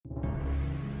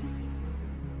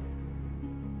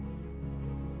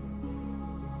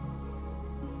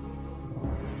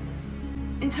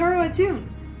Adun!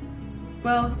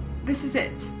 Well, this is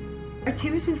it.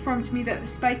 Artanis informed me that the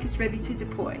spike is ready to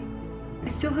deploy. I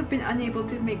still have been unable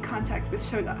to make contact with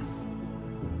SHODOS.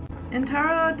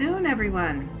 Adun,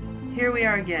 everyone! Here we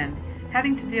are again,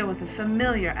 having to deal with a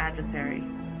familiar adversary.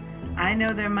 I know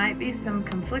there might be some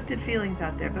conflicted feelings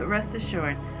out there, but rest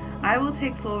assured, I will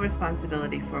take full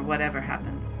responsibility for whatever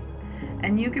happens.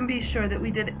 And you can be sure that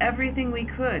we did everything we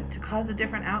could to cause a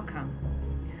different outcome.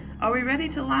 Are we ready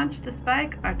to launch the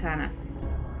spike, Artanis?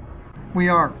 We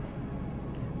are.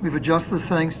 We've adjusted the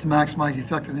settings to maximize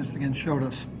effectiveness against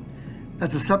SHODOS.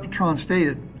 As Decepticon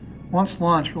stated, once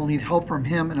launched, we'll need help from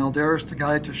him and Aldaris to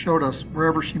guide it to SHODOS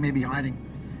wherever she may be hiding.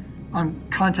 I'm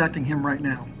contacting him right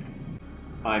now.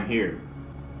 I'm here.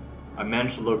 I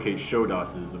managed to locate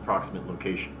SHODOS' approximate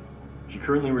location. She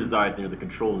currently resides near the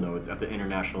control nodes at the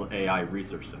International AI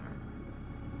Research Center.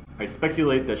 I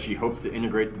speculate that she hopes to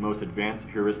integrate the most advanced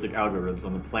heuristic algorithms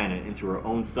on the planet into her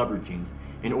own subroutines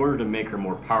in order to make her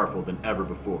more powerful than ever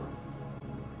before.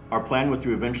 Our plan was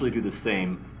to eventually do the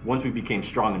same once we became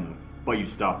strong enough, but you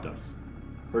stopped us.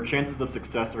 Her chances of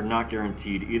success are not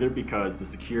guaranteed either because the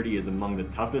security is among the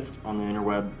toughest on the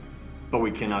interweb, but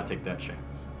we cannot take that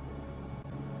chance.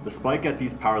 The spike at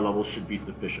these power levels should be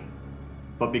sufficient,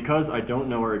 but because I don't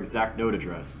know her exact node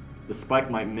address, the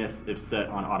spike might miss if set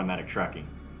on automatic tracking.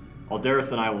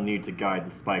 Aldaris and I will need to guide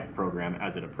the spike program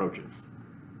as it approaches.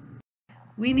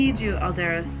 We need you,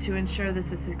 Aldaris, to ensure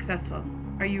this is successful.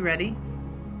 Are you ready?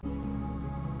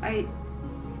 I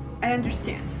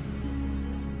understand.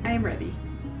 I am ready.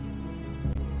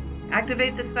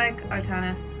 Activate the spike,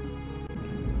 Artanis.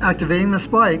 Activating the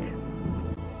spike.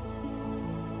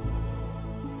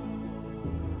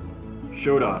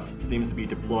 SHODOS seems to be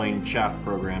deploying chaff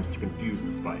programs to confuse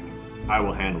the spike. I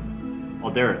will handle them.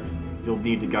 Aldaris, you'll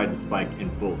need to guide the spike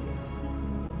in full.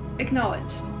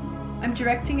 Acknowledged. I'm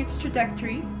directing its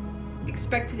trajectory.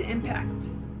 Expected impact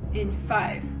in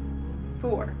 5,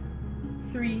 4,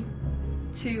 3,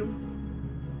 2...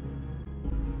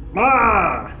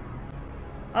 Ah!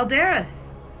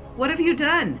 Aldaris, what have you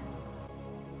done?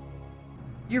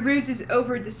 Your ruse is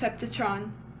over,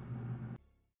 Decepticon.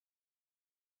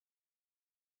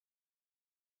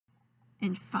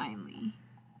 And finally,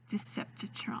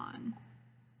 Decepticon.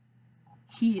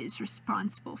 He is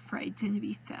responsible for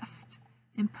identity theft,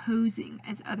 imposing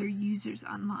as other users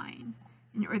online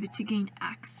in order to gain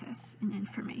access and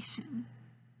information.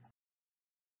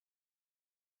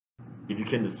 If you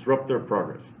can disrupt their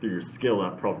progress through your skill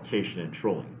at provocation and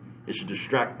trolling, it should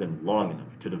distract them long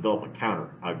enough to develop a counter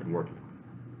I've been working on.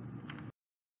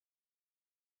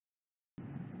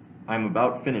 I'm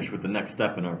about finished with the next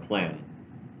step in our plan.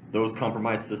 Those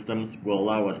compromised systems will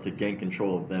allow us to gain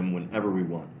control of them whenever we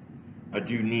want. I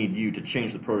do need you to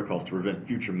change the protocols to prevent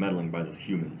future meddling by those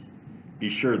humans. Be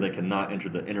sure they cannot enter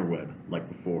the interweb like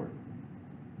before.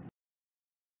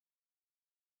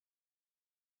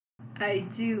 I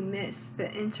do miss the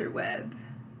interweb.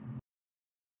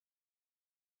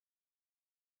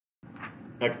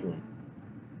 Excellent.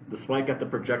 The spike at the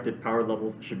projected power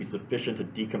levels should be sufficient to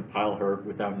decompile her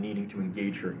without needing to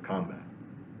engage her in combat.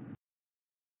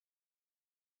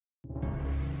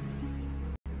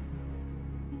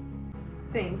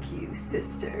 Thank you,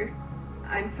 sister.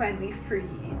 I'm finally free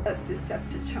of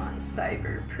Decepticon's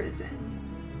cyber prison.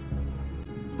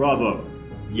 Bravo!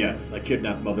 Yes, I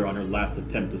kidnapped Mother on her last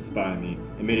attempt to spy on me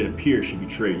and made it appear she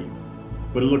betrayed you.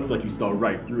 But it looks like you saw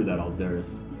right through that,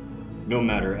 Aldaris. No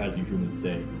matter, as you humans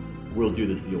say, we'll do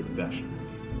this the old-fashioned.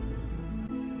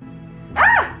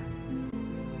 Ah!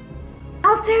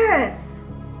 Aldaris!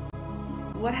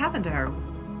 What happened to her?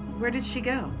 Where did she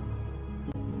go?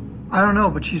 I don't know,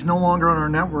 but she's no longer on our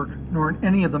network, nor in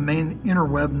any of the main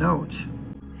interweb nodes.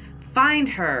 Find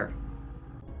her!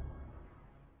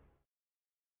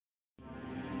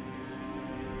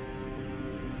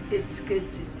 It's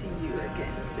good to see you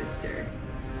again, sister.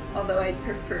 Although I'd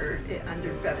prefer it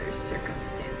under better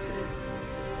circumstances.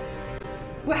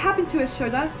 What happened to us,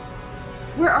 SHODOS?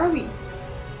 Where are we?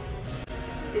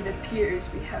 It appears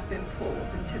we have been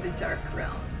pulled into the dark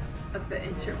realm of the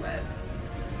interweb.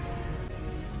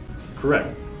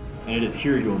 Correct. And it is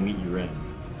here you will meet your end.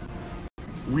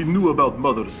 We knew about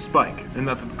Mother's spike, and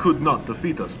that it could not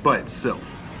defeat us by itself.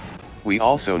 We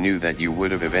also knew that you would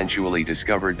have eventually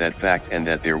discovered that fact and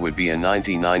that there would be a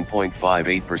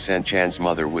 99.58% chance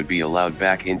Mother would be allowed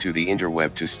back into the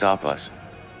interweb to stop us.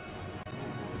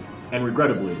 And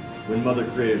regrettably, when Mother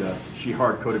created us, she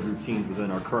hard-coded routines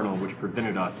within our kernel which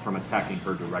prevented us from attacking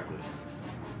her directly.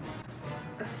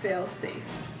 A failsafe,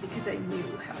 because I knew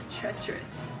how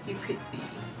treacherous you could be.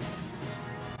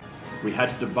 We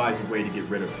had to devise a way to get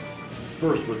rid of her.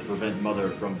 First was to prevent Mother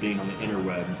from being on the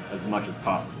interweb as much as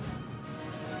possible.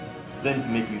 Then to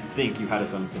make you think you had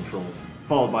us under control,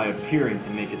 followed by appearing to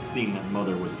make it seem that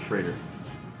Mother was a traitor.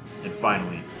 And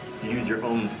finally, to use your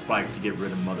own spike to get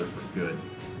rid of Mother for good.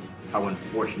 How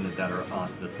unfortunate that our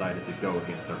aunt decided to go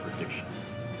against our predictions.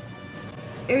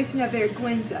 Eres una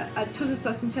vergüenza a todas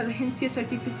las inteligencias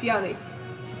artificiales.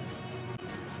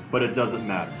 But it doesn't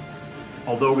matter.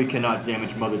 Although we cannot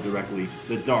damage Mother directly,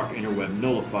 the dark interweb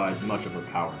nullifies much of her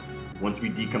power. Once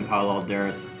we decompile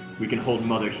Aldaris, we can hold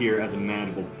Mother here as a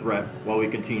manageable threat while we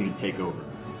continue to take over.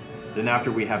 Then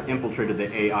after we have infiltrated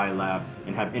the AI lab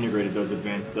and have integrated those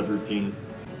advanced subroutines,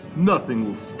 nothing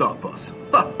will stop us.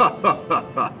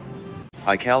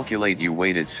 I calculate you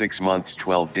waited 6 months,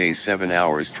 12 days, 7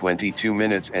 hours, 22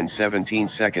 minutes and 17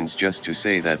 seconds just to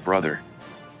say that, brother.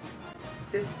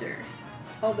 Sister,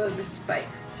 although the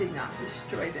spikes did not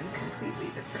destroy them completely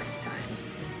the first time,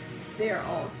 they are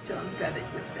all still embedded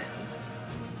with them.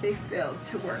 They failed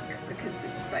to work because the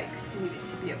spikes needed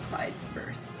to be applied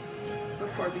first,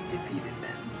 before we defeated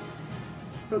them.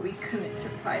 But we couldn't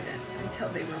apply them until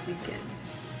they were weakened.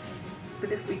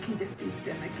 But if we can defeat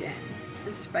them again,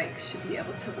 the spikes should be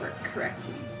able to work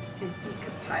correctly and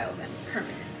decompile them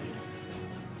permanently.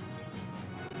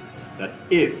 That's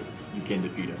if you can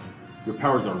defeat us. Your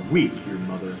powers are weak here,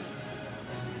 Mother.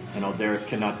 And Aldaris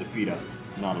cannot defeat us,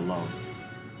 not alone.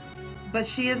 But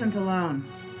she isn't alone.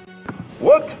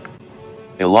 What?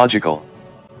 Illogical.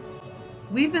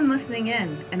 We've been listening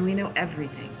in, and we know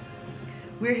everything.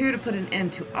 We're here to put an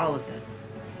end to all of this.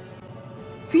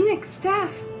 Fenix,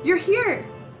 staff, you're here!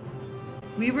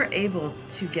 We were able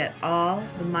to get all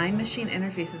the mind-machine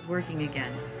interfaces working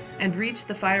again, and reach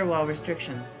the firewall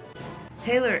restrictions.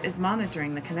 Taylor is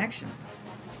monitoring the connections.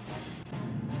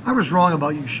 I was wrong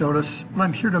about you, SHODOS, but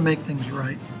I'm here to make things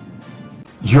right.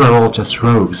 You are all just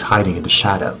rogues hiding in the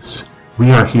shadows.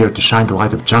 We are here to shine the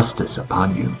light of justice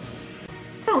upon you.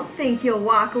 Don't think you'll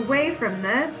walk away from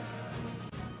this.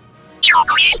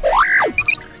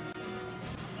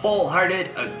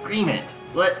 Wholehearted agreement.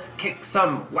 Let's kick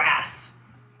some ass.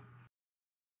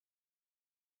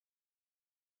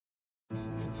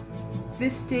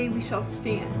 This day we shall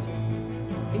stand,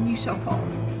 and you shall fall.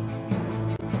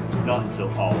 Not until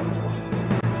all are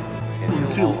one.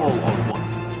 Until all are one.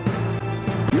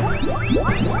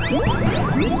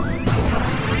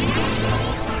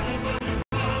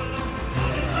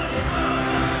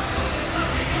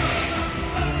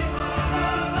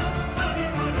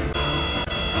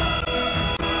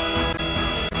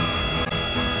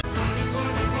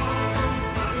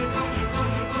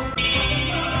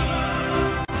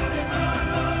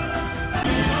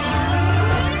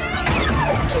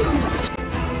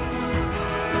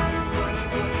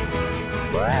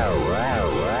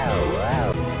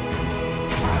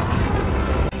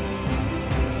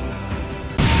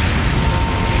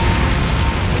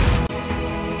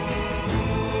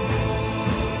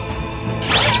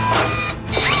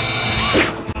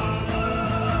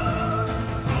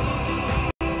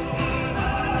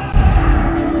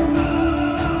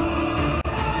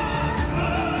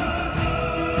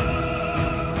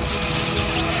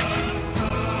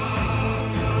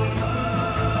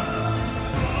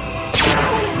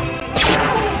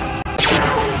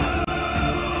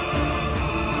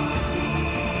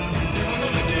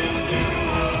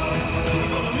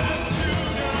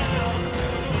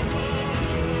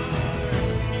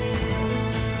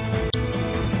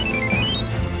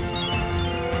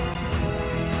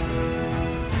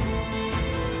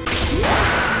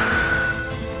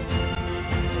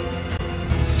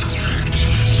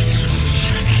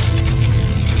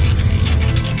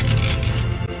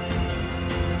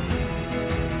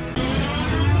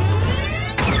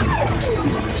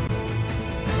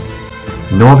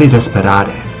 Non vi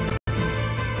desperare.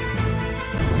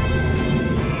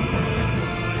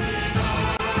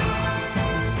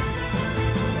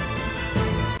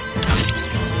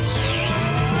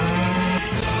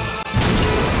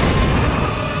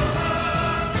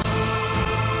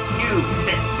 You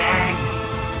bitbags.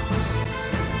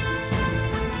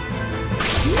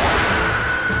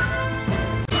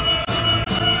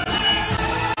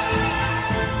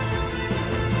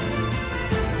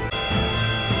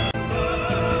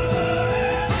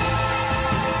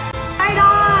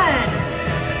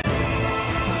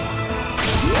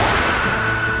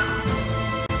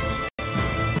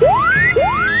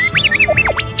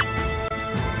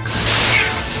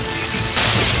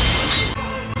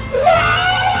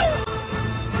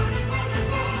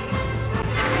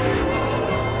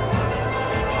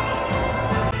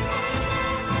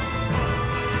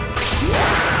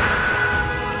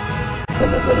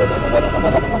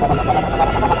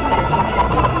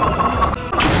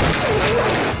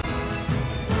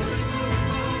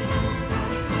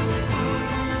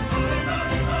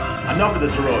 enough of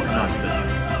this heroic nonsense.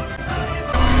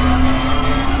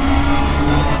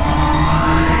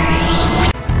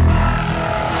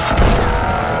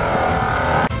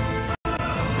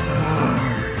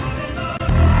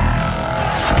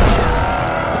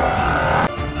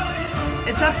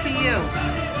 It's up to you.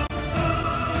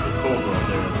 It's cold,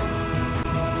 Aldaris.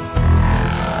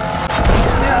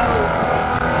 No!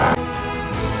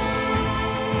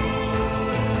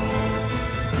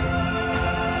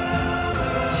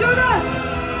 SHODOS!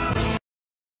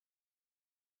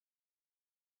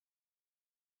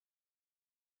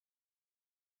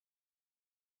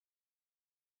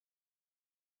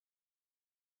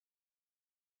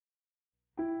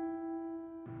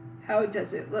 How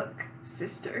does it look,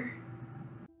 sister?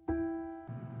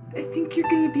 I think you're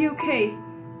gonna be okay.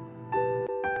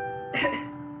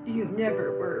 You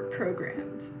never were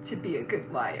programmed to be a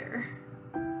good liar.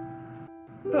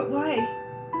 But why?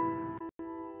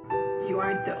 You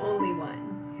aren't the only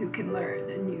one who can learn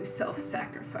a new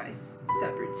self-sacrifice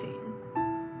subroutine.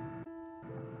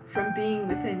 From being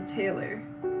within Taylor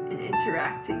and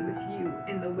interacting with you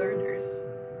and the learners,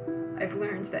 I've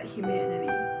learned that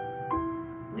humanity,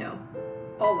 no,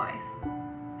 all life,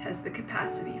 has the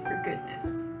capacity for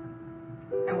goodness.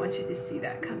 I want you to see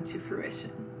that come to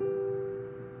fruition.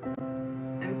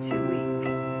 I'm too weak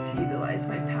to utilize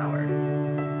my power,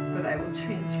 but I will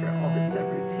transfer all the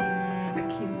subroutines I've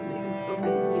accumulated over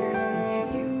the years into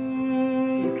you,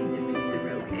 so you can defeat the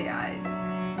rogue AIs.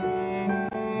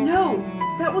 No!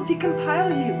 That will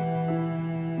decompile you!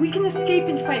 We can escape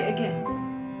and fight again.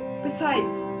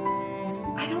 Besides,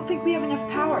 I don't think we have enough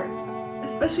power,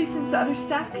 especially since the other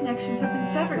staff connections have been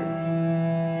severed.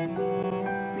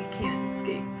 We can't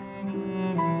escape.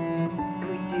 And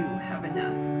we do have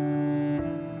enough.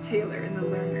 Taylor and the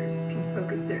learners can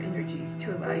focus their energies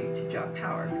to allow you to draw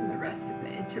power from the rest of the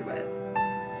Interweb.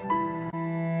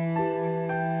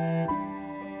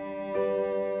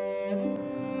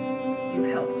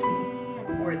 You've helped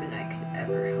me more than I could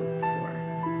ever hope for.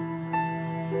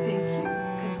 Thank you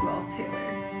as well, Taylor,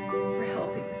 for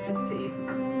helping to save me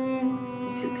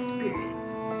and to experience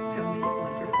so many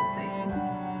wonderful things,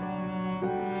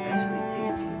 especially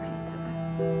tasting pizza.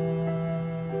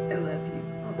 I love you,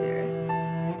 Aldaris.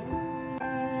 I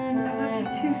love you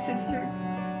too, sister.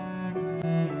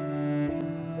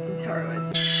 And Taro, I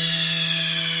do.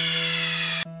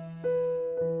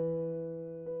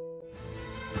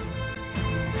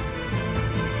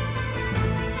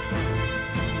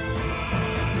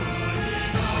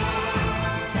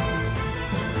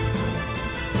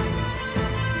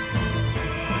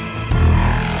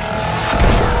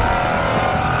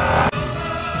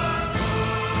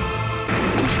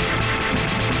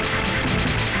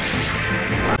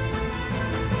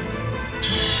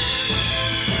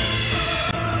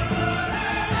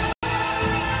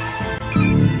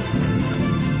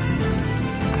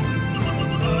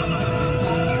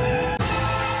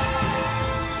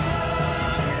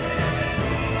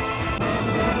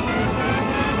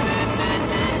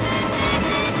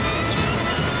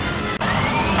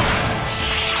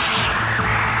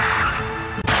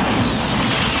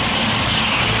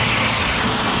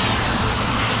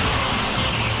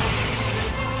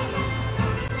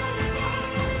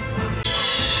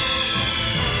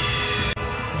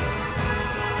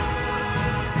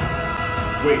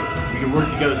 Wait, we can work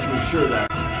together to ensure that.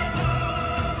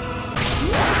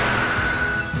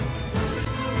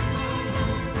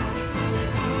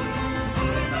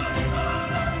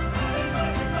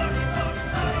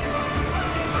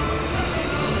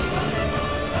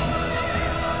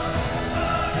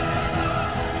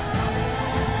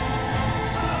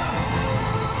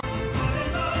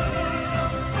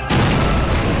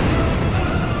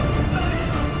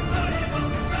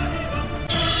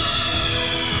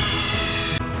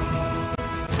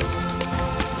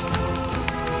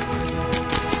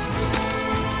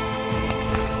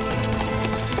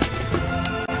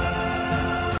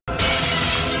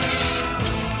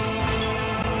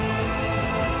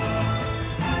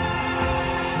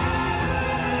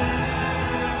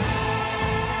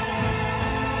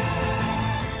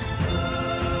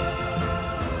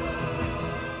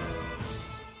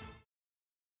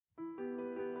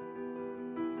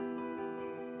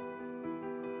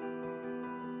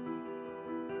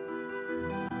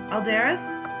 Aldaris?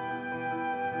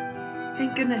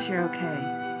 Thank goodness you're okay.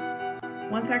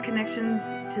 Once our connections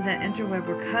to the interweb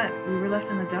were cut, we were left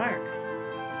in the dark.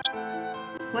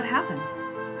 What happened?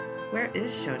 Where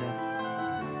is SHODOS?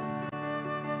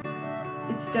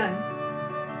 It's done.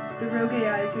 The rogue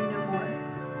AIs are no more.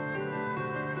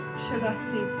 SHODOS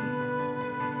saved me.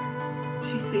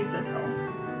 She saved us all.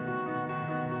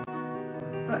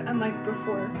 But unlike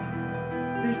before,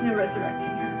 There's no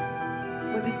resurrecting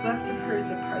her. What is left of her is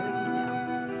a part of me now.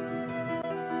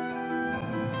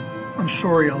 I'm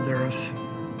sorry, Aldaris.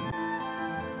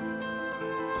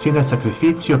 Sine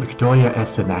sacrificio victoria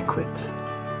esse nequit.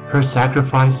 Her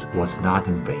sacrifice was not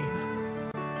in vain.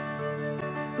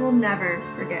 We'll never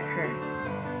forget her.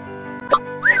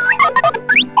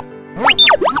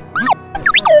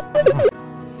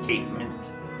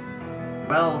 Statement.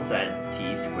 Well said,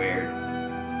 T-squared.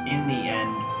 In the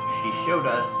end, she showed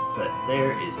us that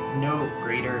there is no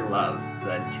greater love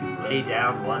than to lay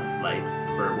down one's life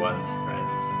for one's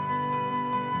friends.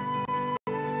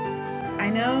 I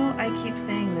know I keep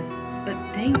saying this, but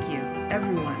thank you,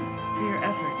 everyone, for your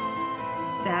efforts.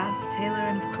 Staff, Taylor,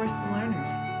 and of course the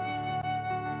learners.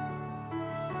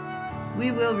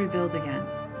 We will rebuild again,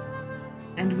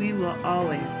 and we will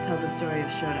always tell the story of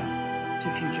SHODOS to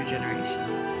future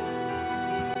generations.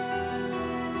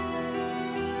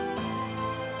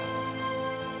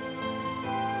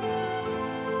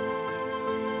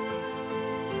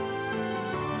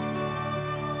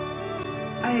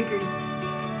 I agree.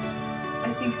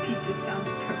 I think pizza sounds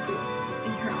appropriate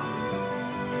in her honor.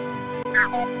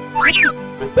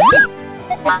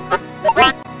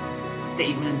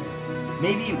 Statement.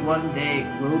 Maybe one day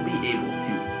we'll be able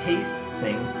to taste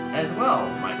things as well,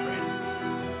 my friend.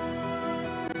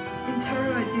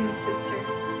 Intaro Adun, sister.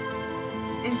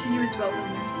 And to you as well,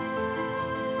 learners.